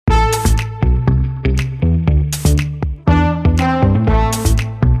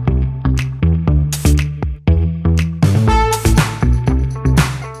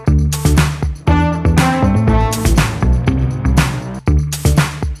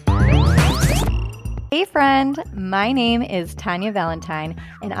Hey friend, my name is Tanya Valentine,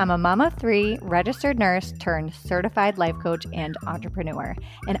 and I'm a mom of three, registered nurse turned certified life coach and entrepreneur.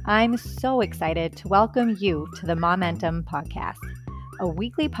 And I'm so excited to welcome you to the Momentum Podcast, a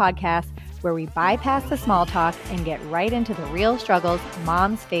weekly podcast where we bypass the small talk and get right into the real struggles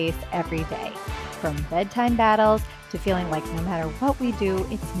moms face every day. From bedtime battles to feeling like no matter what we do,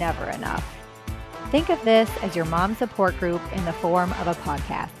 it's never enough. Think of this as your mom support group in the form of a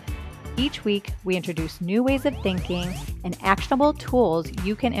podcast. Each week, we introduce new ways of thinking and actionable tools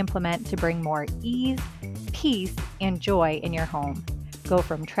you can implement to bring more ease, peace, and joy in your home. Go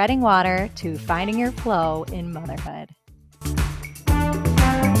from treading water to finding your flow in motherhood.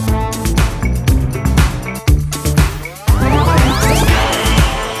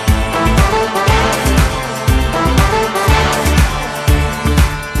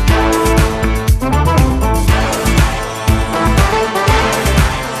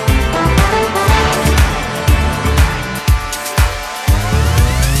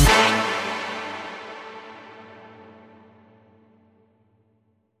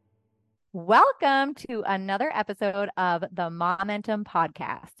 Welcome to another episode of the Momentum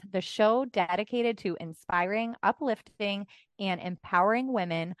Podcast, the show dedicated to inspiring, uplifting, and empowering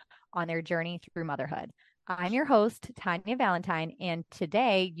women on their journey through motherhood. I'm your host, Tanya Valentine, and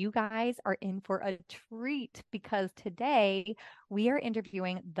today you guys are in for a treat because today we are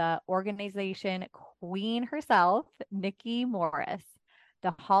interviewing the organization queen herself, Nikki Morris.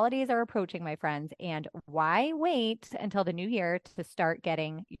 The holidays are approaching, my friends, and why wait until the new year to start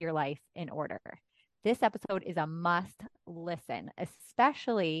getting your life in order? This episode is a must listen,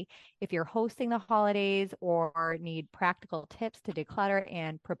 especially if you're hosting the holidays or need practical tips to declutter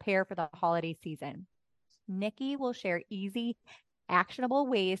and prepare for the holiday season. Nikki will share easy, actionable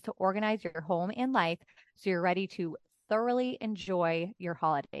ways to organize your home and life so you're ready to thoroughly enjoy your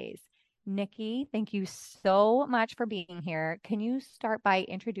holidays. Nikki, thank you so much for being here. Can you start by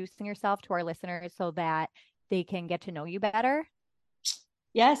introducing yourself to our listeners so that they can get to know you better?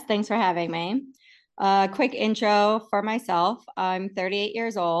 Yes, thanks for having me. Quick intro for myself. I'm 38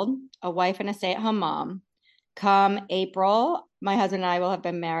 years old, a wife and a stay-at-home mom. Come April, my husband and I will have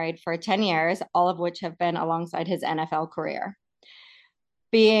been married for 10 years, all of which have been alongside his NFL career.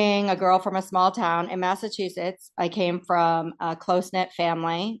 Being a girl from a small town in Massachusetts, I came from a close-knit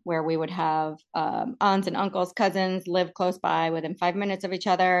family where we would have aunts and uncles, cousins live close by within 5 minutes of each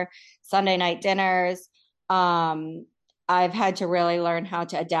other, Sunday night dinners. I've had to really learn how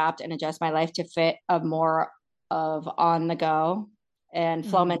to adapt and adjust my life to fit a more of on the go and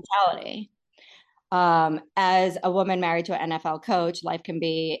flow mentality. As a woman married to an NFL coach, life can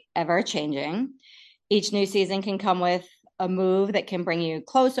be ever changing. Each new season can come with a move that can bring you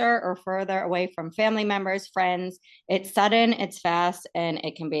closer or further away from family members, friends. It's sudden, it's fast, and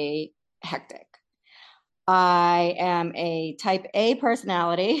it can be hectic. I am a type A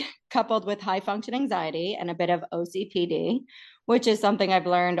personality coupled with high function anxiety and a bit of OCPD, which is something I've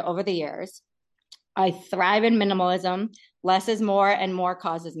learned over the years. I thrive in minimalism. Less is more, and more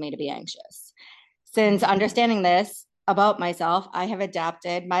causes me to be anxious. Since understanding this about myself, I have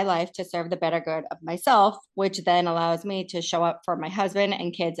adapted my life to serve the better good of myself, which then allows me to show up for my husband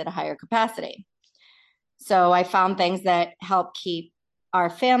and kids at a higher capacity. So I found things that help keep our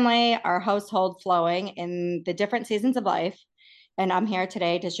family, our household flowing in the different seasons of life. And I'm here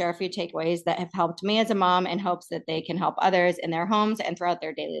today to share a few takeaways that have helped me as a mom in hopes that they can help others in their homes and throughout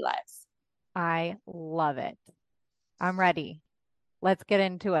their daily lives. I love it. I'm ready. Let's get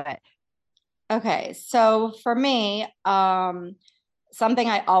into it. Okay, so for me, something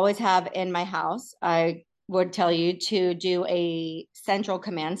I always have in my house, I would tell you to do a central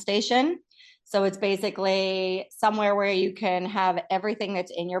command station. So it's basically somewhere where you can have everything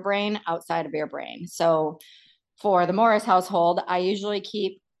that's in your brain outside of your brain. So for the Morris household, I usually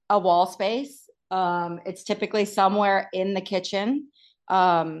keep a wall space. It's typically somewhere in the kitchen.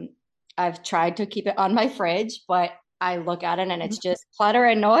 I've tried to keep it on my fridge, but I look at it and it's just clutter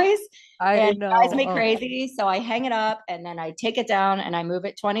and noise. And it drives me crazy. So I hang it up and then I take it down and I move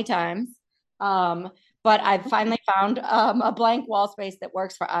it 20 times. But I've finally found a blank wall space that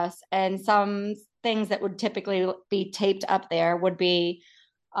works for us. And some things that would typically be taped up there would be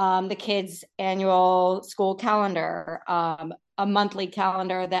the kids' annual school calendar, a monthly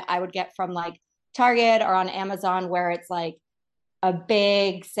calendar that I would get from like Target or on Amazon, where it's like a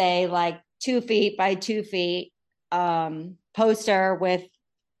big, say, like 2 feet by 2 feet poster with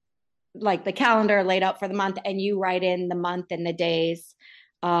like the calendar laid out for the month, and you write in the month and the days.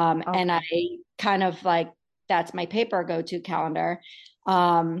 And I kind of like, that's my paper go-to calendar.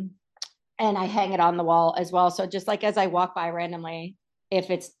 And I hang it on the wall as well. So just like as I walk by randomly, if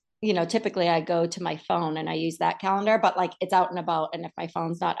it's typically I go to my phone and I use that calendar, but like it's out and about. And if my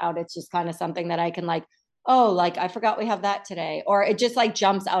phone's not out, it's just kind of something that I can like, oh, like I forgot we have that today. Or it just like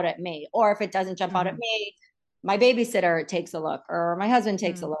jumps out at me. Or if it doesn't jump out at Mhm. me, my babysitter takes a look, or my husband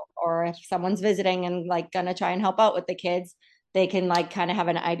takes a Mm. look, or if someone's visiting and like gonna try and help out with the kids, they can like kind of have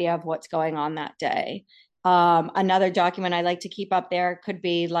an idea of what's going on that day. Another document I like to keep up there could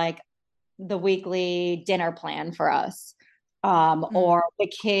be like the weekly dinner plan for us, Mm. or the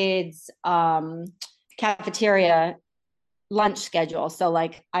kids' cafeteria lunch schedule. So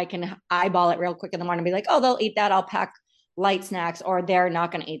like I can eyeball it real quick in the morning and be like, oh, they'll eat that. I'll pack light snacks, or they're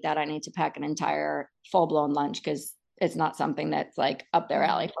not going to eat that. I need to pack an entire full blown lunch because it's not something that's like up their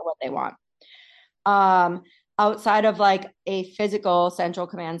alley Mm. for what they want. Um, Outside of like a physical central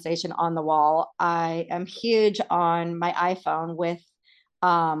command station on the wall, I am huge on my iPhone with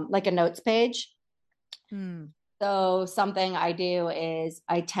like a notes page. Mm. So something I do is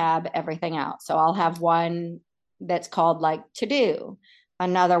I tab everything out. So I'll have one that's called like to do,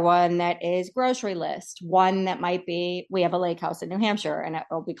 another one that is grocery list, one that might be we have a lake house in New Hampshire and it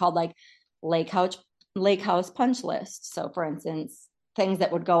will be called like lake house lake house punch list. So for instance, things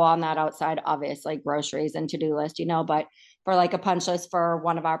that would go on that outside obvious like groceries and to-do list, but for like a punch list for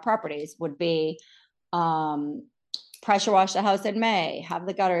one of our properties would be um pressure wash the house in May, have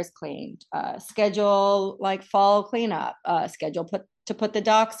the gutters cleaned, schedule like fall cleanup, schedule to put the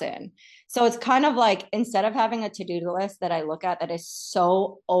docks in. So it's kind of like instead of having a to-do list that I look at that is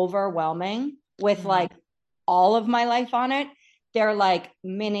so overwhelming with Mm. like all of my life on it, they're like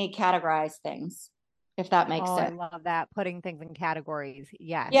mini categorized things, if that makes Oh, I sense. love that. Putting things in categories.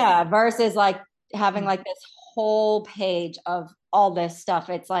 Yes. Yeah, versus like having Mm. like this whole page of all this stuff.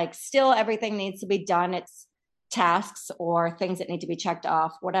 It's like still everything needs to be done. It's tasks or things that need to be checked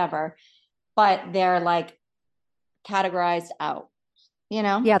off, whatever, but they're like categorized out, you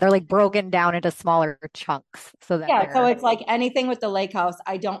know? Yeah, they're like broken down into smaller chunks so that Yeah, so they're, it's like anything with the lake house,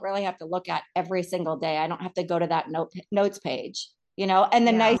 I don't really have to look at every single day. I don't have to go to that notes page, And yeah,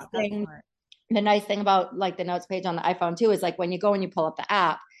 that's smart. the nice thing about like the notes page on the iPhone too is like when you go and you pull up the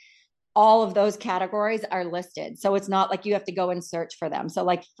app, all of those categories are listed. So it's not like you have to go and search for them. So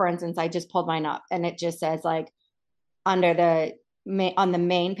like for instance, I just pulled mine up and it just says like under on the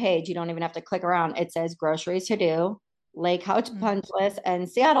main page, you don't even have to click around. It says groceries to do, lake house Mm. punch list, and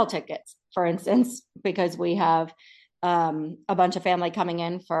Seattle tickets, for instance, because we have a bunch of family coming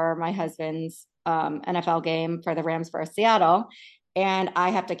in for my husband's NFL game for the Rams versus Seattle. And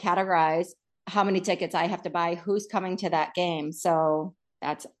I have to categorize how many tickets I have to buy, who's coming to that game. So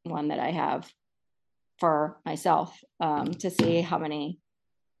that's one that I have for myself, to see how many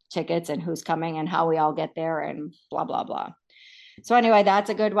tickets and who's coming and how we all get there and blah, blah, blah. So anyway, that's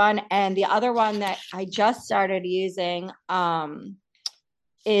a good one. And the other one that I just started using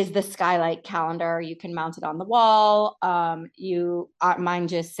is the skylight calendar. You can mount it on the wall. Mine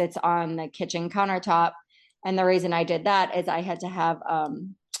just sits on the kitchen countertop. And the reason I did that is I had to have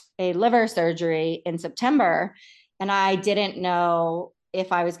a liver surgery in September, and I didn't know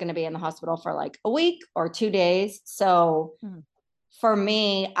if I was going to be in the hospital for like a week or 2 days. So Mm. for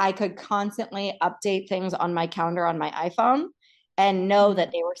me, I could constantly update things on my calendar on my iPhone and know that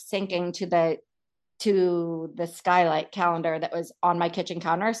Mm. they were syncing to the skylight calendar that was on my kitchen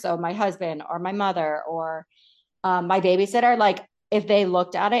counter. So my husband or my mother or my babysitter, like if they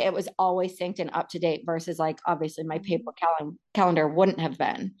looked at it, it was always synced and up to date versus like obviously my paper calendar wouldn't have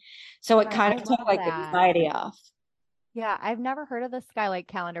been. So it Right. kind I of took love like the that. anxiety off. Yeah, I've never heard of the Skylight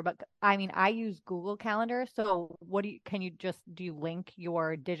calendar, but I mean, I use Google Calendar. So can you just, do you link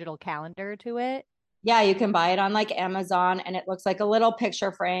your digital calendar to it? Yeah, you can buy it on like Amazon and it looks like a little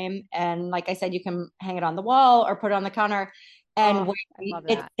picture frame. And like I said, you can hang it on the wall or put it on the counter and Oh, I love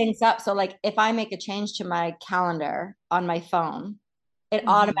it that. syncs up. So like if I make a change to my calendar on my phone, it Hmm.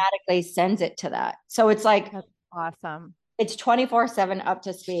 automatically sends it to that. So it's like That's awesome. it's 24/7 up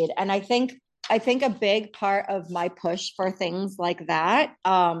to speed. And I think a big part of my push for things like that,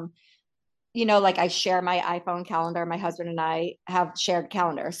 like I share my iPhone calendar. My husband and I have shared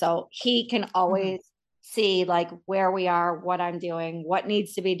calendar. So he can Hmm. always see like where we are, what I'm doing, what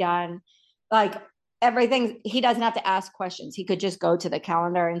needs to be done. Like everything, he doesn't have to ask questions. He could just go to the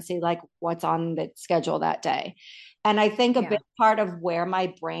calendar and see like what's on the schedule that day. And I think a big Yeah. part of where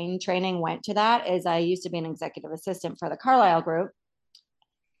my brain training went to that is I used to be an executive assistant for the Carlisle Group.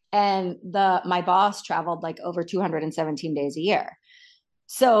 And my boss traveled like over 217 days a year.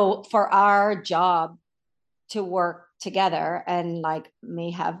 So for our job to work together and like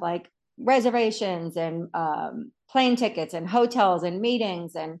me have like reservations and plane tickets and hotels and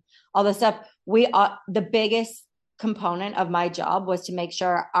meetings and all this stuff, the biggest component of my job was to make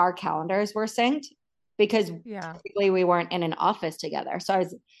sure our calendars were synced because Yeah. typically we weren't in an office together. So I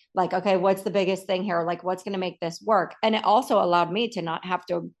was like, okay, what's the biggest thing here? Like, what's going to make this work? And it also allowed me to not have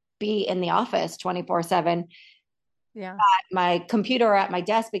to be in the office 24/7 Yeah. at my computer or at my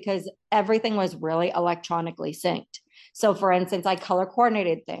desk because everything was really electronically synced. So, for instance, I color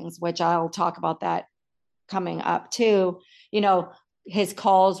coordinated things, which I'll talk about that coming up too. You know, his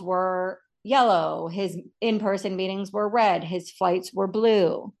calls were yellow, his in-person meetings were red, his flights were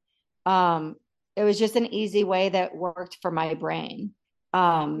blue. Um, it was just an easy way that worked for my brain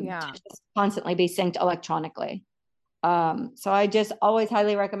Yeah. to just constantly be synced electronically. So I just always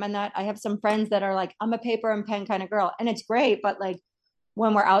highly recommend that. I have some friends that are like, I'm a paper and pen kind of girl, and it's great, but like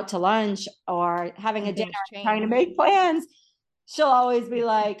when we're out to lunch or having a And dinner, things trying to change. make plans, she'll always be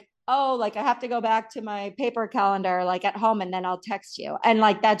like, oh, like I have to go back to my paper calendar, like at home, and then I'll text you. And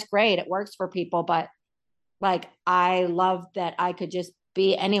like, that's great. It works for people. But like, I love that I could just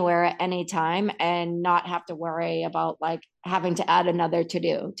be anywhere at any time and not have to worry about like having to add another to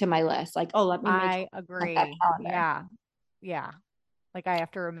do to my list. Like, oh, let me make I that agree. calendar. Yeah. Yeah. Like I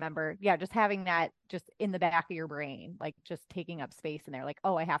have to remember, yeah, just having that just in the back of your brain, like just taking up space in there, like,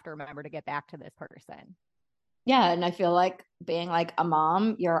 oh, I have to remember to get back to this person. Yeah. And I feel like being like a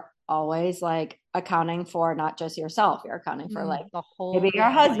mom, you're always like accounting for not just yourself, you're accounting for like The whole maybe your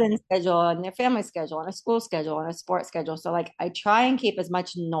family. husband's schedule and your family schedule and a school schedule and a sports schedule. So like I try and keep as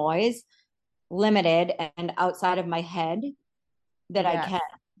much noise limited and outside of my head that I Yes. can.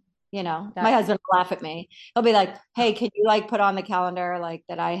 You know, my That husband will laugh at me. He'll be like, hey, can you like put on the calendar like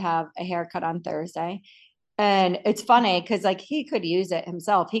that I have a haircut on Thursday? And it's funny because like he could use it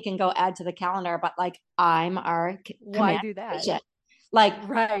himself. He can go add to the calendar, but like I'm our why command do that? agent. Like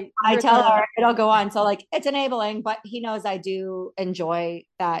Right. I You're tell her the it'll go on. So like it's enabling, but he knows I do enjoy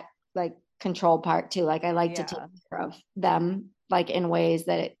that like control part too. Like I like to take yeah. care of them like in ways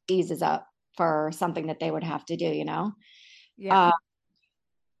that it eases up for something that they would have to do, you know? Yeah. Uh,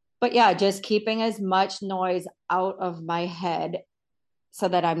 but yeah, just keeping as much noise out of my head so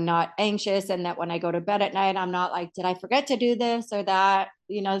that I'm not anxious and that when I go to bed at night, I'm not like, did I forget to do this or that?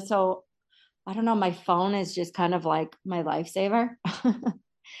 You know, so I don't know. My phone is just kind of like my lifesaver, if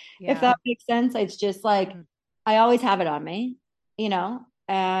Yeah. that makes sense. It's just like Mm, I always have it on me, you know,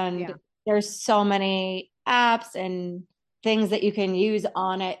 and yeah. there's so many apps and things that you can use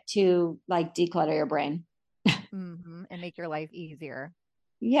on it to like declutter your brain. And make your life easier.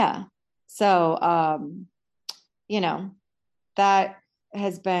 Yeah. So, you know, that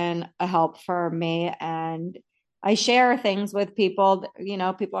has been a help for me. And I share things with people. You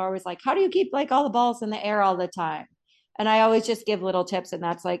know, people are always like, how do you keep like all the balls in the air all the time? And I always just give little tips. And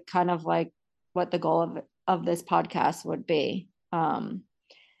that's like kind of like what the goal of this podcast would be.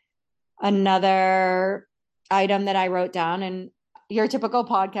 Another item that I wrote down and your typical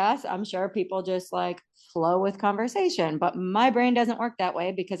podcast, I'm sure people just like flow with conversation, but my brain doesn't work that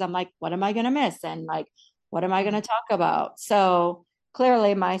way because I'm like, what am I going to miss? And like, what am I going Mm, to talk about? So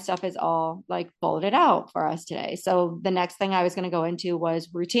clearly my stuff is all like bulleted out for us today. So the next thing I was going to go into was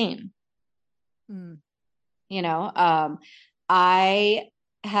routine. mm, You know, I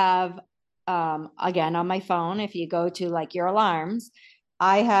have, again, on my phone, if you go to like your alarms,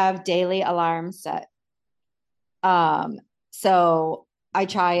 I have daily alarms set. Um, so I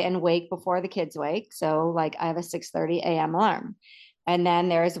try and wake before the kids wake. So like I have a 6:30 a.m. alarm. And then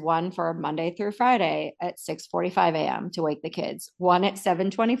there's one for Monday through Friday at 6:45 a.m. to wake the kids, one at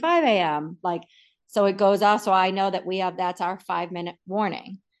 7:25 a.m. Like, so it goes off. So I know that we have that's our 5 minute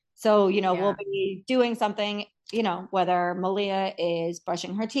warning. So, you know, we'll yeah. be doing something, you know, whether Malia is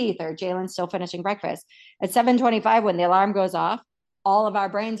brushing her teeth or Jalen's still finishing breakfast. At 7:25, when the alarm goes off, all of our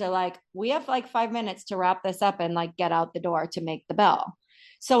brains are like, we have like 5 minutes to wrap this up and like get out the door to make the bell.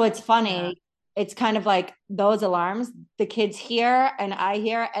 So it's Yeah. funny. It's kind of like those alarms, the kids hear and I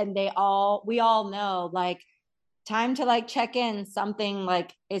hear, and we all know like time to like check in. Something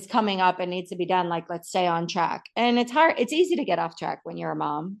like is coming up and needs to be done. Like, let's stay on track. And it's hard. It's easy to get off track when you're a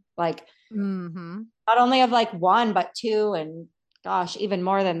mom. Like, Mm-hmm. not only of like one, but two, and gosh, even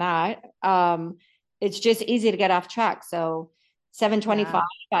more than that. It's just easy to get off track. So 7:25, Yeah.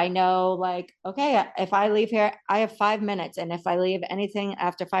 I know like, okay, if I leave here, I have 5 minutes. And if I leave anything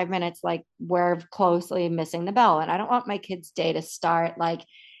after 5 minutes, like we're closely missing the bell. And I don't want my kid's day to start like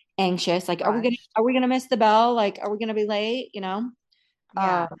anxious. Like, Rushed. are we gonna miss the bell? Like, are we gonna be late? You know? Uh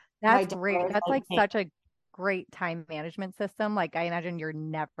Yeah. my That's great. daughter is That's like like me. such a great time management system. Like I imagine you're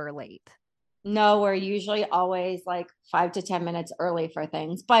never late. No, we're usually always like 5 to 10 minutes early for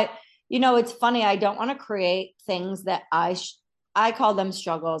things. But you know, it's funny. I don't want to create things that I call them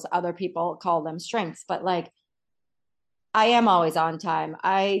struggles. Other people call them strengths. But like I am always on time.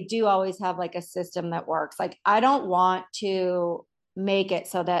 I do always have like a system that works. Like I don't want to make it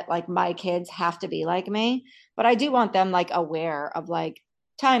so that like my kids have to be like me, but I do want them like aware of like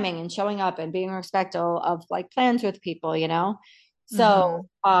timing and showing up and being respectful of like plans with people, you know? So,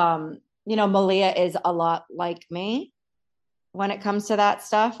 Mm-hmm. Malia is a lot like me when it comes to that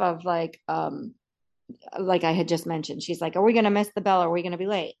stuff of like I had just mentioned, she's like, are we going to miss the bell? Or are we going to be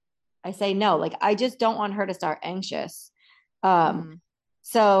late? I say no. Like, I just don't want her to start anxious. Um, Mm-hmm.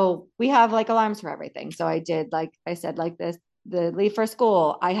 so we have like alarms for everything. So I did, like I said, like this, the leave for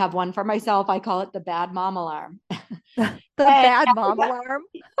school. I have one for myself. I call it the bad mom alarm. The And bad mom alarm.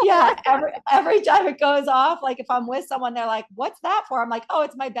 yeah, What? every time it goes off, like if I'm with someone, they're like, "What's that for?" I'm like, "Oh,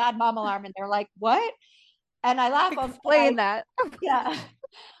 it's my bad mom alarm," and they're like, "What?" And I laugh. And Explain that. yeah,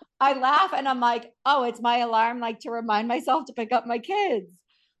 I laugh and I'm like, oh, it's my alarm, like to remind myself to pick up my kids.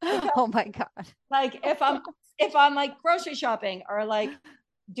 Because Oh my God. like if I'm like grocery shopping or like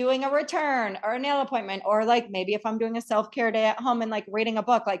doing a return or a nail appointment, or like maybe if I'm doing a self-care day at home and like reading a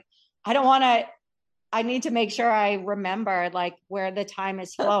book, like I don't want to, I need to make sure I remember like where the time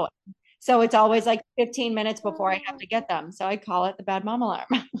is flowing. So it's always like 15 minutes before I have to get them. So I call it the bad mom alarm.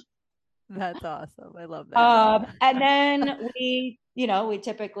 That's awesome. I love that. And then we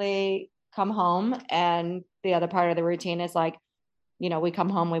typically come home, and the other part of the routine is like, we come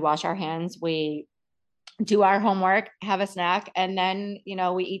home, we wash our hands, we do our homework, have a snack, and then,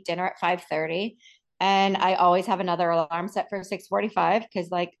 we eat dinner at 5:30. And I always have another alarm set for 6:45 because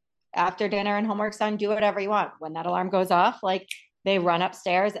like after dinner and homework's done, do whatever you want. When that alarm goes off, like they run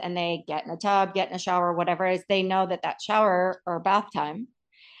upstairs and they get in a tub, get in a shower, whatever it is, they know that shower or bath time.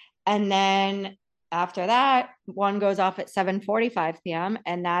 And then after that, one goes off at 7:45 p.m.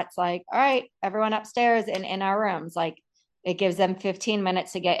 And that's like, all right, everyone upstairs and in our rooms. Like it gives them 15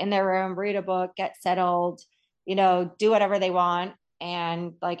 minutes to get in their room, read a book, get settled, do whatever they want.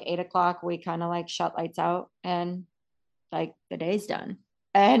 And like 8 o'clock, we kind of like shut lights out and like the day's done.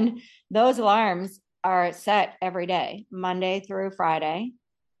 And those alarms are set every day, Monday through Friday.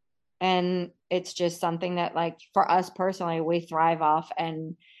 And it's just something that, like, for us personally, we thrive off,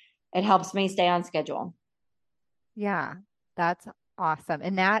 and it helps me stay on schedule. Yeah, that's awesome.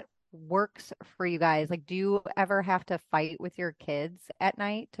 And that works for you guys. Like, do you ever have to fight with your kids at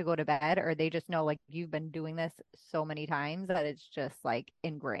night to go to bed, or they just know like you've been doing this so many times that it's just like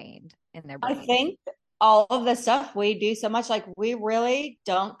ingrained in their I brains? think all of the stuff we do so much, like we really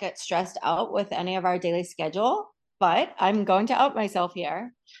don't get stressed out with any of our daily schedule. But I'm going to out myself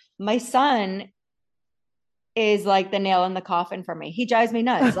here. My son is like the nail in the coffin for me. He drives me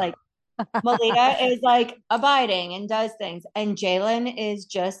nuts. Like Malia is like abiding and does things. And Jalen is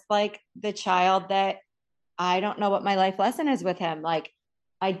just like the child that I don't know what my life lesson is with him. Like,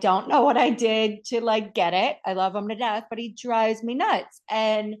 I don't know what I did to like get it. I love him to death, but he drives me nuts.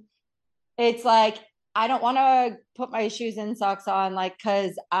 And it's like, I don't want to put my shoes and socks on, like,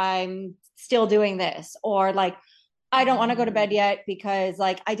 because I'm still doing this. Or like, I don't want to go to bed Mm. yet because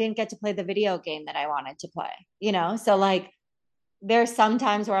like I didn't get to play the video game that I wanted to play. So like there's some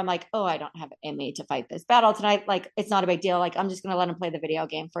times where I'm like, oh, I don't have Amy to fight this battle tonight. Like, it's not a big deal. Like, I'm just going to let him play the video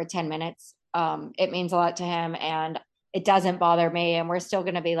game for 10 minutes. It means a lot to him and it doesn't bother me. And we're still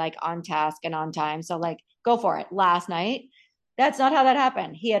going to be like on task and on time. So, like, go for it. Last night, that's not how that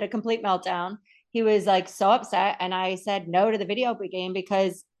happened. He had a complete meltdown. He was like so upset. And I said no to the video game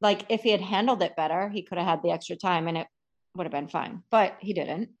because, like, if he had handled it better, he could have had the extra time and it would have been fine. But he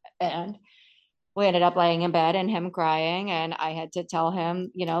didn't. And we ended up laying in bed and him crying, and I had to tell him,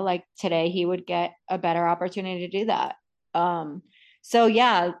 like today he would get a better opportunity to do that. So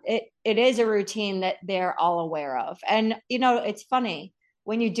yeah, it is a routine that they're all aware of. And it's funny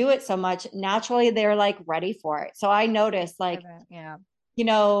when you do it so much, naturally they're like ready for it. So I noticed, like, Yeah.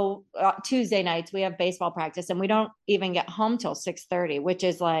 Tuesday nights we have baseball practice and we don't even get home till 6:30, which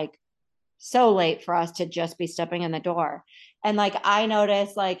is like so late for us to just be stepping in the door. And like I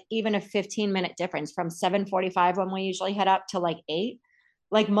noticed like even a 15-minute difference from 7:45 when we usually head up to like 8.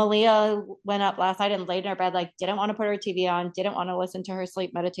 Like Malia went up last night and laid in her bed, like didn't want to put her TV on, didn't want to listen to her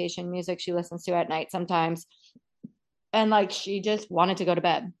sleep meditation music she listens to at night sometimes. And like she just wanted to go to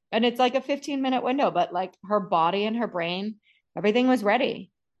bed. And it's like a 15-minute window, but like her body and her brain, everything was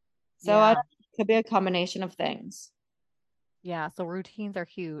ready. So I Yeah. don't know, it could be a combination of things. Yeah. So routines are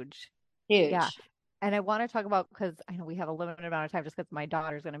huge. Yeah. Huge. And I want to talk about because I know we have a limited amount of time just because my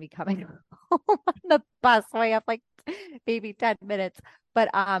daughter's going to be coming home on the bus. So I have like maybe 10 minutes. But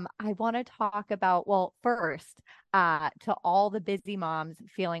I want to talk about, well, first, to all the busy moms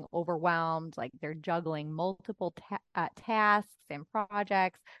feeling overwhelmed, like they're juggling multiple tasks and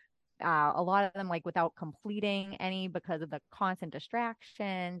projects. a lot of them like without completing any because of the constant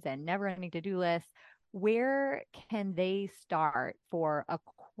distractions and never ending to-do lists. Where can they start for a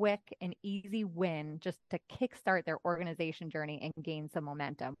quick and easy win just to kickstart their organization journey and gain some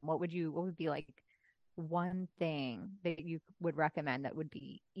momentum? What would be like one thing that you would recommend that would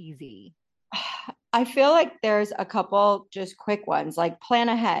be easy? I feel like there's a couple just quick ones, like plan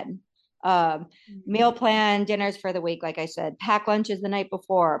ahead. Um, Meal plan dinners for the week, like I said, pack lunches the night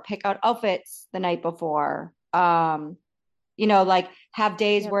before, pick out outfits the night before. Like have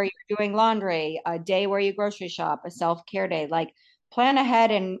days Yep. where you're doing laundry, a day where you grocery shop, a self-care day. Like plan ahead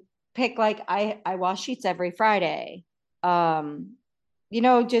and pick like I wash sheets every Friday.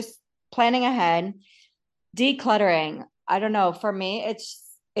 Just planning ahead, decluttering. I don't know. For me,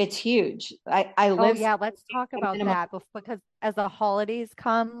 it's huge. I Oh live yeah, let's talk a about minimum. that because as the holidays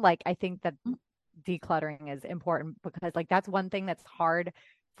come, like I think that decluttering is important because like that's one thing that's hard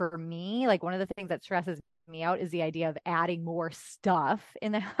for me. Like one of the things that stresses me out is the idea of adding more stuff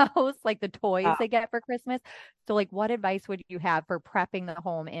in the house, like the toys they get for Christmas. So like what advice would you have for prepping the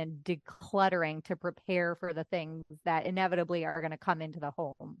home and decluttering to prepare for the things that inevitably are going to come into the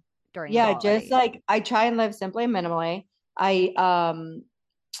home during the Yeah, just holidays? like I try and live simply and minimally. I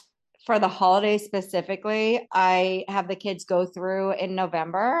For the holidays specifically, I have the kids go through in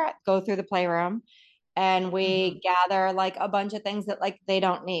November, go through the playroom, and Hmm. we gather like a bunch of things that like they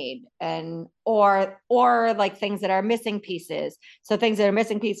don't need, and or like things that are missing pieces. So things that are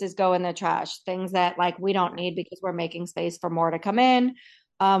missing pieces go in the trash. Things that like we don't need because we're making space for more to come in,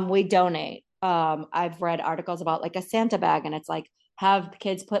 we donate. I've read articles about like a Santa bag, and it's like have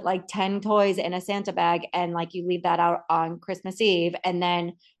kids put like 10 toys in a Santa bag, and like you leave that out on Christmas Eve, and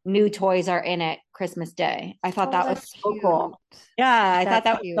then new toys are in it Christmas Day. I thought Oh, that was that's so cool. cute. Yeah, I thought That's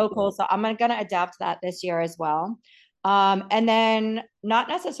that was cute. so cool. So I'm gonna adapt that this year as well. And then not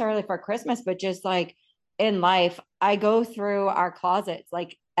necessarily for Christmas, but just like in life, I go through our closets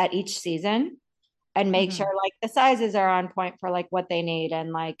like at each season and make sure Hmm. like the sizes are on point for like what they need,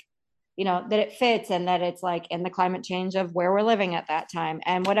 and like that it fits, and that it's like in the climate change of where we're living at that time,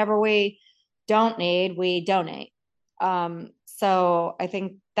 and whatever we don't need we donate. So I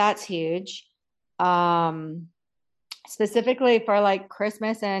think that's huge. um Specifically for like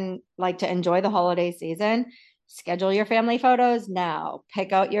Christmas and like to enjoy the holiday season, schedule your family photos now,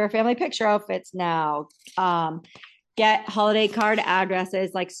 pick out your family picture outfits now. Get holiday card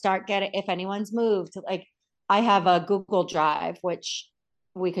addresses, like start getting, if anyone's moved, like I have a Google Drive, which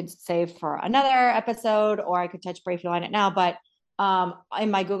we could save for another episode, or I could touch briefly on it now. But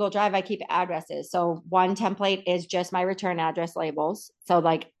in my Google Drive, I keep addresses. So one template is just my return address labels. So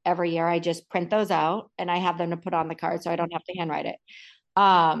like every year I just print those out and I have them to put on the card so I don't have to handwrite it.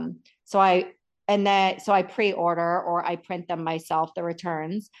 Um, so I so I pre-order or I print them myself, the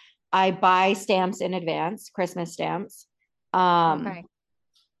returns. I buy stamps in advance, Christmas stamps. Um, Okay.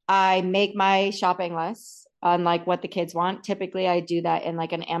 I make my shopping lists on like what the kids want. Typically, I do that in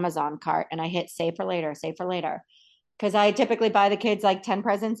like an Amazon cart and I hit save for later, save for later. Because I typically buy the kids like 10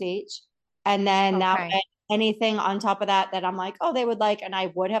 presents each. And then that Okay. way, anything on top of that that I'm like, oh, they would like, and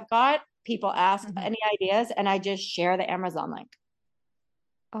I would have got, people ask Hmm. any ideas, and I just share the Amazon link.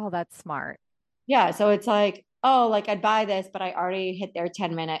 Oh, that's smart. Yeah. So it's like, oh, like I'd buy this, but I already hit their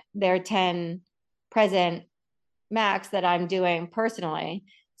 10 present max that I'm doing personally.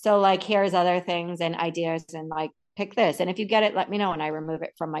 So like here's other things and ideas, and like pick this. And if you get it, let me know and I remove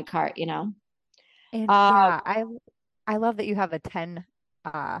it from my cart. And Uh yeah, I love that you have a 10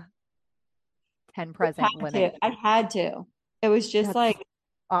 present limit. I had to. It was just That's like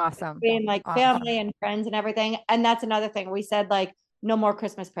awesome. being like Awesome. family and friends and everything. And that's another thing. We said like no more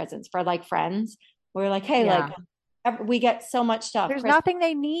Christmas presents for like friends. We are like, hey, like Yeah. we get so much stuff. There's Christmas. nothing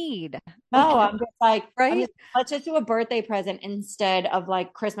they need. No, Like, I'm just like, right? let's just do a birthday present instead of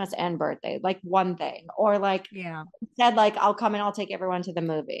like Christmas and birthday, like one thing. Or like Yeah. instead, like I'll come and I'll take everyone to the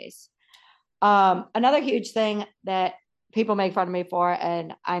movies. Another huge thing that people make fun of me for,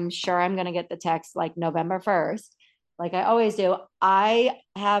 and I'm sure I'm gonna get the text like November 1st, like I always do. I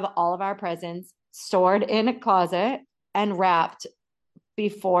have all of our presents stored in a closet and wrapped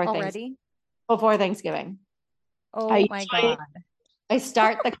before things Already? before Thanksgiving. Oh I my usually God. I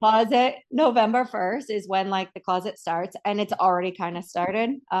start the closet November 1st is when like the closet starts, and it's already kind of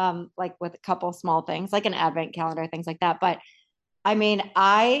started, like with a couple small things like an advent calendar, things like that. But I mean,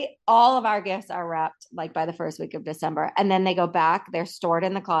 I all of our gifts are wrapped like by the first week of December, and then they go back, they're stored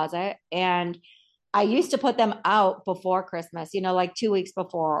in the closet. And I used to put them out before Christmas, like 2 weeks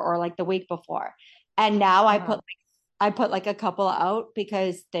before or like the week before. And now Uh-huh. I put like a couple out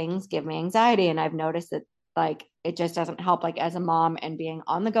because things give me anxiety, and I've noticed that Like it just doesn't help like as a mom and being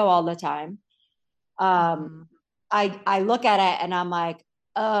on the go all the time. Um, Mhm. I look at it and I'm like,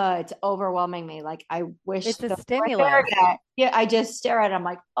 it's overwhelming me. Like I wish It's a the were there stimulus. again. Yeah, I just stare at it. I'm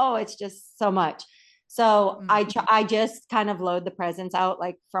like, oh, it's just so much. So Mm. I just kind of load the presents out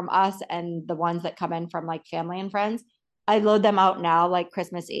like from us and the ones that come in from like family and friends. I load them out now like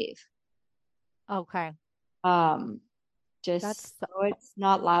Christmas Eve. Okay. Um, just That's so it's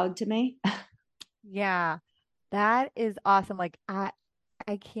not loud to me. yeah. That is awesome. Like I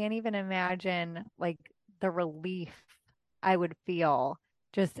can't even imagine like the relief I would feel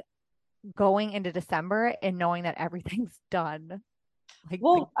just going into December and knowing that everything's done. Like the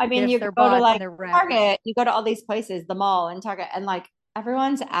Well, I mean, gifts you are go to bought and like they're wrapped. Target, you go to all these places, the mall and Target, and like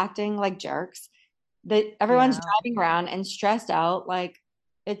everyone's acting like jerks. Everyone's Yeah. driving around and stressed out. Like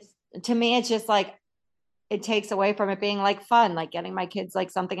it's to me, it's just like it takes away from it being like fun, like getting my kids like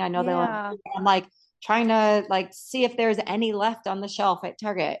something I know they'll. Yeah. I'm like trying to like see if there's any left on the shelf at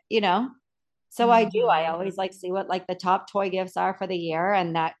Target, you know? So I do. I Hmm. always like see what like the top toy gifts are for the year,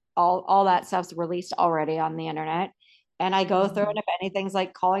 and that all that stuff's released already on the internet. And I go through, Hmm. and if anything's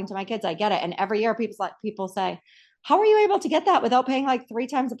like calling to my kids, I get it. And every year, people say, "How are you able to get that without paying like three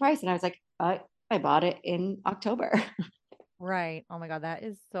times the price?" And I was like, I bought it in October." Right. Oh my God, that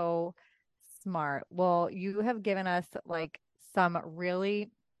is so smart. Well, you have given us like some really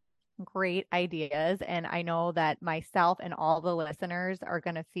great ideas. And I know that myself and all the listeners are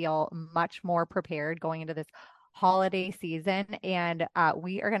going to feel much more prepared going into this holiday season. And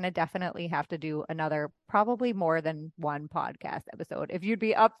we are going to definitely have to do another, probably more than one podcast episode if you'd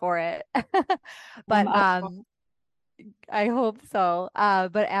be up for it. I'm But up. I hope so.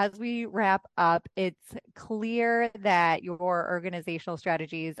 But as we wrap up, it's clear that your organizational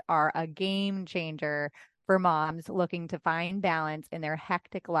strategies are a game changer for moms looking to find balance in their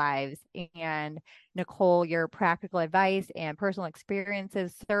hectic lives. And Nicole, your practical advice and personal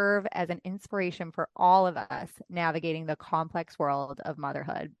experiences serve as an inspiration for all of us navigating the complex world of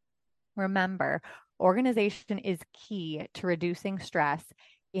motherhood. Remember, organization is key to reducing stress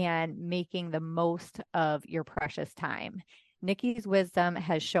and making the most of your precious time. Nikki's wisdom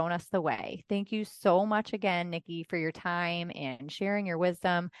has shown us the way. Thank you so much again, Nikki, for your time and sharing your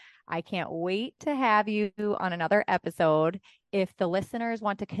wisdom. I can't wait to have you on another episode. If the listeners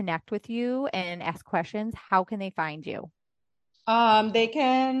want to connect with you and ask questions, how can they find you? They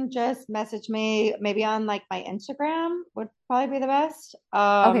can just message me maybe on like my Instagram would probably be the best.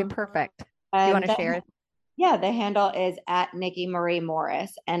 Okay, perfect. Do you want And to then share? yeah, the handle is at Nikki Marie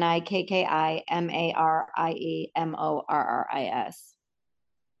Morris, NIKKIMARIEMORRIS.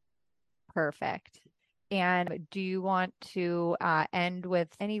 Perfect. And do you want to end with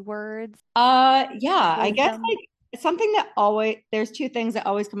any words of Yeah, I guess wisdom? like something that always there's two things that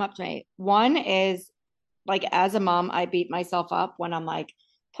always come up to me. One is like as a mom, I beat myself up when I'm like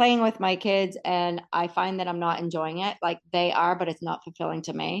playing with my kids and I find that I'm not enjoying it. Like they are, but it's not fulfilling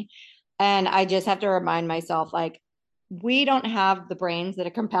to me. And I just have to remind myself, like, we don't have the brains that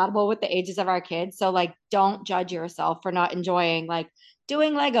are compatible with the ages of our kids. So, like, don't judge yourself for not enjoying, like,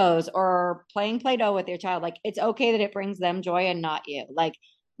 doing Legos or playing Play Doh with your child. Like, it's okay that it brings them joy and not you. Like,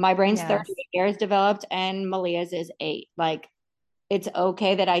 my brain's Yes. 38 years developed and Malia's is 8. Like, it's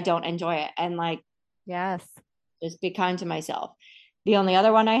okay that I don't enjoy it. And, like, Yes. just be kind to myself. The only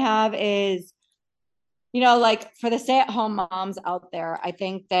other one I have is, like for the stay at home moms out there, I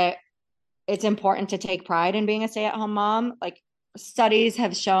think that it's important to take pride in being a stay at home mom. Like studies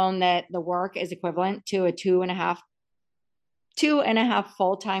have shown that the work is equivalent to a two and a half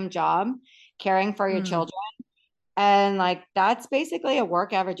full-time job caring for your Mm. children. And like that's basically a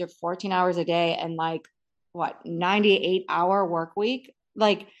work average of 14 hours a day and like what 98-hour work week.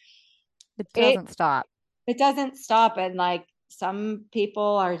 Like It it doesn't stop. it doesn't stop. And like some people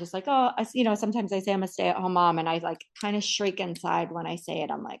are just like, oh, sometimes I say I'm a stay-at-home mom and I like kind of shriek inside when I say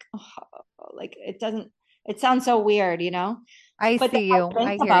it. I'm like, oh, like it sounds so weird. I But then see I you. think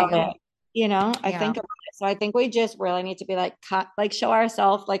I hear about you. it, I Yeah. think about it. So I think we just really need to be like like show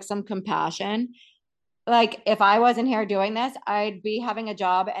ourselves like some compassion. Like if I wasn't here doing this, I'd be having a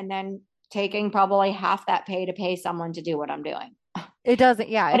job and then taking probably half that pay to pay someone to do what I'm doing. It doesn't,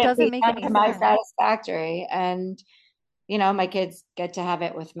 yeah, it But it doesn't be make done any to my sense. satisfactory, and my kids get to have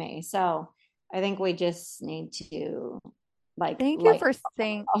it with me. So I think we just need to like Thank you lighten for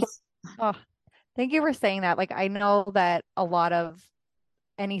saying, up. oh, thank you for saying that. Like, I know that a lot of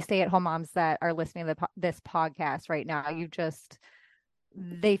any stay-at-home moms that are listening to this podcast right now,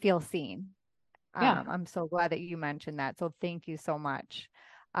 they feel seen. Yeah. I'm so glad that you mentioned that. So thank you so much.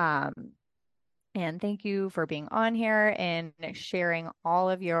 Um, And thank you for being on here and sharing all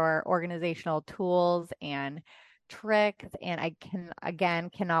of your organizational tools and tricks. And I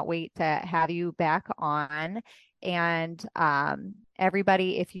cannot wait to have you back on. And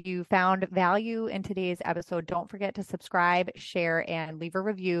everybody, if you found value in today's episode, don't forget to subscribe, share, and leave a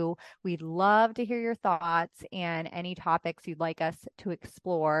review. We'd love to hear your thoughts and any topics you'd like us to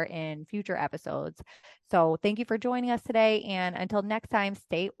explore in future episodes. So thank you for joining us today. And until next time,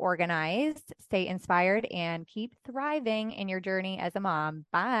 stay organized, stay inspired, and keep thriving in your journey as a mom.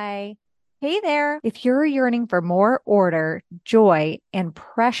 Bye. Hey there. If you're yearning for more order, joy, and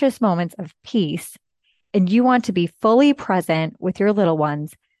precious moments of peace, and you want to be fully present with your little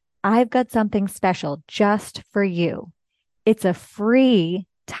ones, I've got something special just for you. It's a free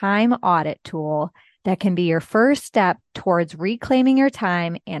time audit tool that can be your first step towards reclaiming your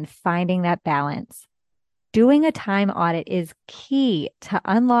time and finding that balance. Doing a time audit is key to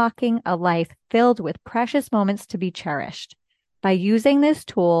unlocking a life filled with precious moments to be cherished. By using this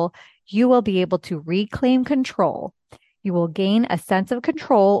tool, you will be able to reclaim control. You will gain a sense of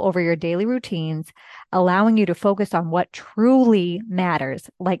control over your daily routines, allowing you to focus on what truly matters,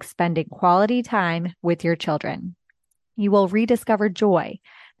 like spending quality time with your children. You will rediscover joy.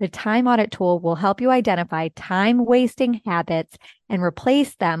 The time audit tool will help you identify time-wasting habits and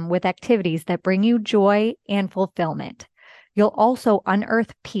replace them with activities that bring you joy and fulfillment. You'll also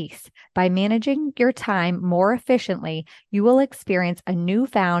unearth peace. By managing your time more efficiently, you will experience a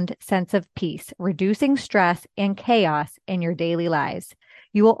newfound sense of peace, reducing stress and chaos in your daily lives.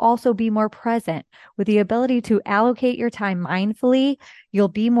 You will also be more present. With the ability to allocate your time mindfully, you'll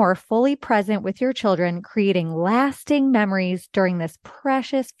be more fully present with your children, creating lasting memories during this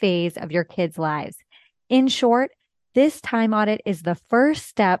precious phase of your kids' lives. In short, this time audit is the first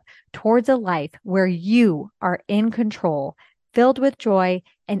step towards a life where you are in control, filled with joy,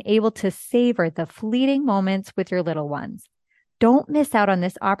 and able to savor the fleeting moments with your little ones. Don't miss out on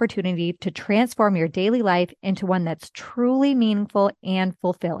this opportunity to transform your daily life into one that's truly meaningful and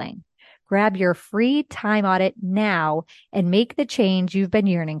fulfilling. Grab your free time audit now and make the change you've been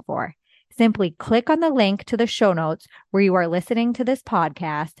yearning for. Simply click on the link to the show notes where you are listening to this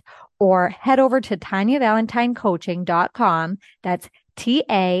podcast, or head over to TanyaValentineCoaching.com. That's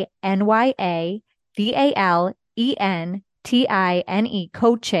TanyaValentine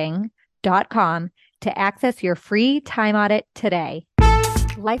coaching.com to access your free time audit today.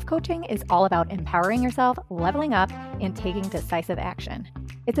 Life coaching is all about empowering yourself, leveling up, and taking decisive action.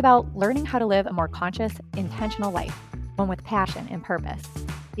 It's about learning how to live a more conscious, intentional life, one with passion and purpose.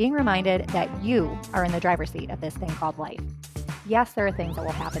 Being reminded that you are in the driver's seat of this thing called life. Yes, there are things that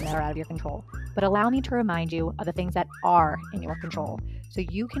will happen that are out of your control, but allow me to remind you of the things that are in your control so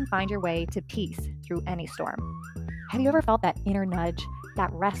you can find your way to peace through any storm. Have you ever felt that inner nudge,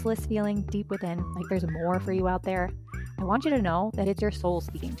 that restless feeling deep within, like there's more for you out there? I want you to know that it's your soul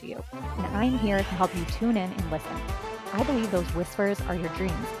speaking to you, and I'm here to help you tune in and listen. I believe those whispers are your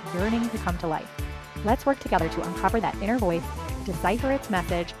dreams yearning to come to life. Let's work together to uncover that inner voice, decipher its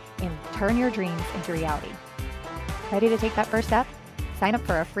message, and turn your dreams into reality. Ready to take that first step? Sign up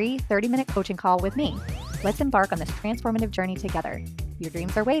for a free 30-minute coaching call with me. Let's embark on this transformative journey together. Your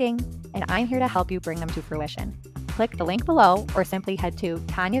dreams are waiting, and I'm here to help you bring them to fruition. Click the link below or simply head to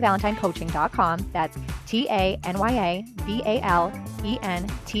TanyaValentineCoaching.com. That's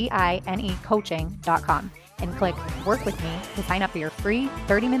TanyaValentine coaching.com and click Work with Me to sign up for your free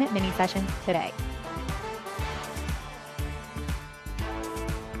 30-minute mini session today.